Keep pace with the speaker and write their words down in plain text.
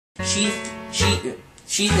She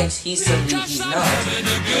she thinks he's somebody he's not, and then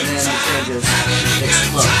the train just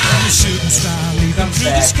explodes. He comes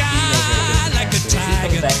back, he knows that he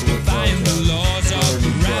comes back to look forward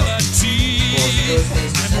to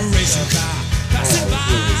I'm a racing car, passing by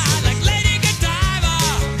like Lady Godiva.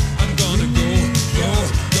 I'm gonna go,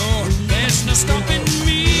 there's no stopping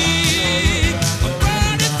me. I'm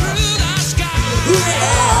burning through the sky.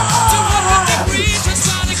 200 degrees, just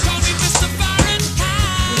saw they call me Mr.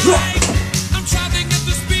 Fahrenheit. I'm traveling at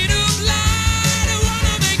the speed of light. I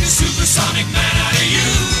wanna make a supersonic man out of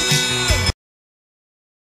you.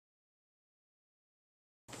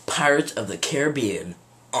 Pirates of the Caribbean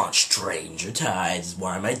on Stranger Tides.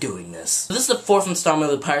 Why am I doing this? This is the fourth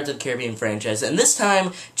installment of the Pirates of the Caribbean franchise, and this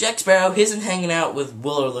time, Jack Sparrow isn't hanging out with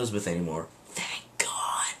Will or Elizabeth anymore. Thank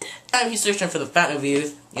God. This time he's searching for the Fountain of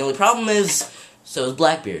Youth. The only problem is, so is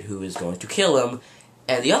Blackbeard, who is going to kill him.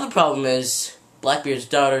 And the other problem is, Blackbeard's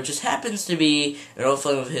daughter just happens to be an old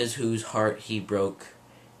flame of his whose heart he broke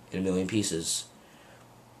in a million pieces.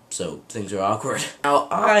 So, things are awkward. Now,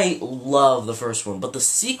 I love the first one, but the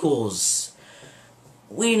sequels,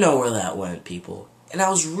 we know where that went, people. And I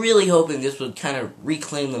was really hoping this would kind of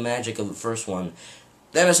reclaim the magic of the first one.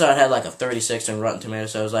 Then I saw it had like a 36 on Rotten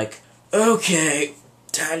Tomatoes, so I was like, okay,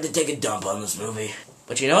 time to take a dump on this movie.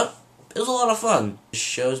 But you know what? It was a lot of fun. It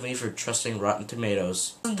shows me for trusting Rotten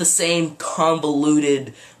Tomatoes. It wasn't the same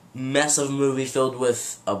convoluted mess of movie filled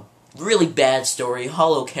with a really bad story,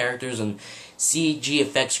 hollow characters, and CG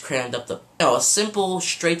effects crammed up the... No, a simple,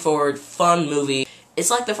 straightforward, fun movie.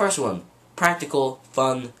 It's like the first one. Practical,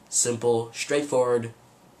 fun, simple, straightforward,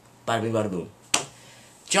 bada bing bada boom.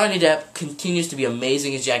 Johnny Depp continues to be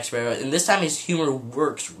amazing as Jack Sparrow, and this time his humor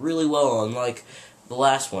works really well, unlike the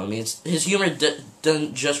last one. I mean, his humor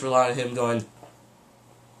doesn't just rely on him going,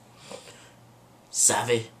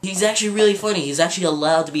 savvy. He's actually really funny. He's actually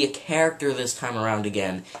allowed to be a character this time around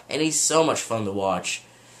again, and he's so much fun to watch.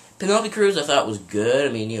 Penelope Cruz I thought was good.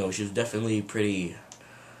 I mean, you know, she was definitely pretty...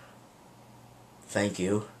 Thank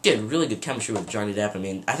you. She had really good chemistry with Johnny Depp. I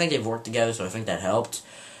mean, I think they've worked together, so I think that helped.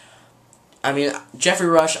 I mean, Jeffrey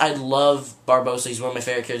Rush, I love Barbossa. He's one of my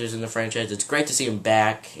favorite characters in the franchise. It's great to see him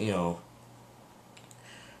back, you know.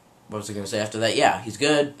 What was I going to say after that? Yeah, he's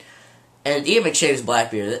good. And Ian McShane's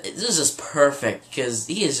Blackbeard, this is just perfect, because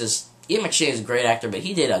he is just... Ian McShane is a great actor, but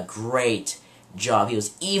he did a great job. He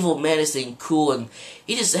was evil, menacing, cool, and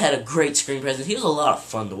he just had a great screen presence. He was a lot of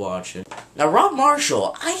fun to watch. Now, Rob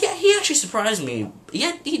Marshall, he actually surprised me.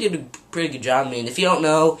 He did a pretty good job. I mean, if you don't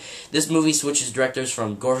know, this movie switches directors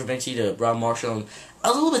from Gore Verbinski to Rob Marshall, and I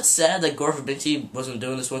was a little bit sad that Gore Verbinski wasn't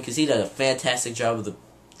doing this one, because he did a fantastic job with the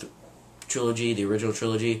trilogy, the original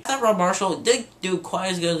trilogy. I thought Rob Marshall didn't do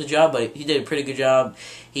quite as good of a job, but he did a pretty good job.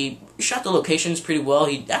 He shot the locations pretty well.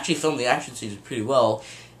 He actually filmed the action scenes pretty well.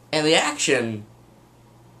 And the action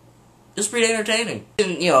is pretty entertaining.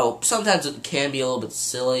 And, you know, sometimes it can be a little bit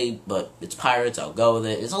silly, but it's pirates, I'll go with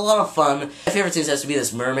it. It's a lot of fun. My favorite scene has to be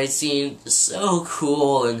this mermaid scene. It's so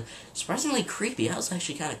cool and surprisingly creepy. I was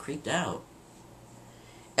actually kind of creeped out.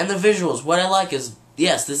 And the visuals, what I like is,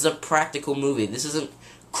 yes, this is a practical movie. This isn't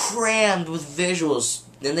crammed with visuals,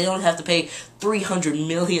 and they don't have to pay $300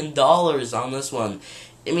 million on this one.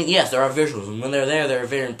 I mean, yes, there are visuals, and when they're there, they're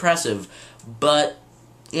very impressive, but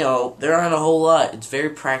you know, there aren't a whole lot. It's very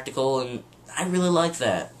practical, and I really like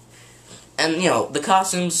that. And, you know, the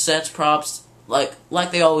costumes, sets, props, like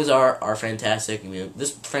they always are fantastic. I mean,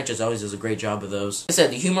 this franchise always does a great job of those. Like I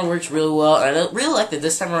said, the humor works really well, and I really like that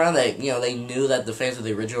this time around that, you know, they knew that the fans of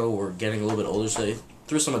the original were getting a little bit older, so they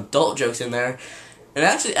threw some adult jokes in there. And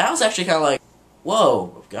actually, I was actually kind of like,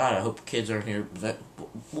 whoa, God, I hope kids aren't here.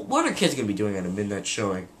 What are kids going to be doing at a midnight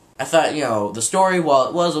showing? I thought, you know, the story, while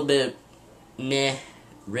it was a bit meh,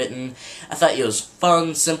 written, I thought it was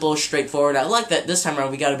fun, simple, straightforward. I like that this time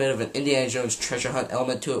around we got a bit of an Indiana Jones treasure hunt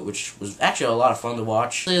element to it, which was actually a lot of fun to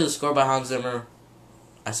watch. The score by Hans Zimmer,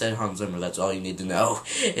 I said Hans Zimmer, that's all you need to know.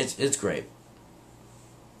 It's great.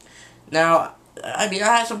 Now, I mean,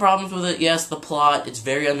 I had some problems with it. Yes, the plot, it's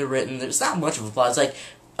very underwritten. There's not much of a plot. It's like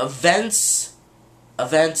events,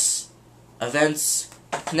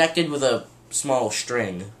 connected with a small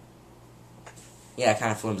string. Yeah,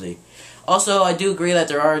 kind of flimsy. Also, I do agree that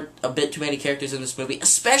there are a bit too many characters in this movie,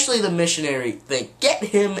 especially the missionary thing. Get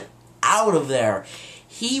him out of there.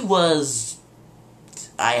 He was...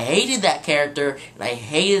 I hated that character, and I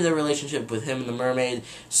hated the relationship with him and the mermaid.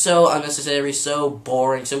 So unnecessary, so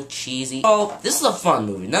boring, so cheesy. Oh, this is a fun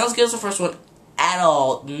movie. Not as good as the first one at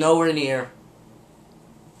all. Nowhere near.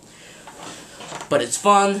 But it's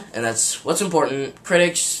fun, and that's what's important.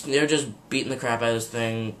 Critics, they're just beating the crap out of this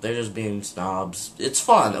thing. They're just being snobs. It's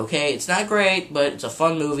fun, okay? It's not great, but it's a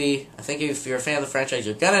fun movie. I think if you're a fan of the franchise,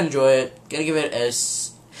 you're gonna enjoy it. Gonna give it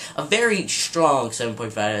a very strong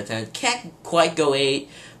 7.5 out of 10. Can't quite go 8,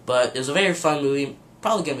 but it was a very fun movie.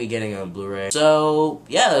 Probably gonna be getting it on Blu-ray. So,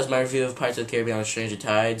 yeah, that was my review of Pirates of the Caribbean on Stranger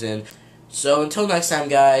Tides. And so, until next time,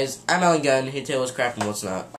 guys, I'm Alan Gunn. Here to tell what's crap and what's not.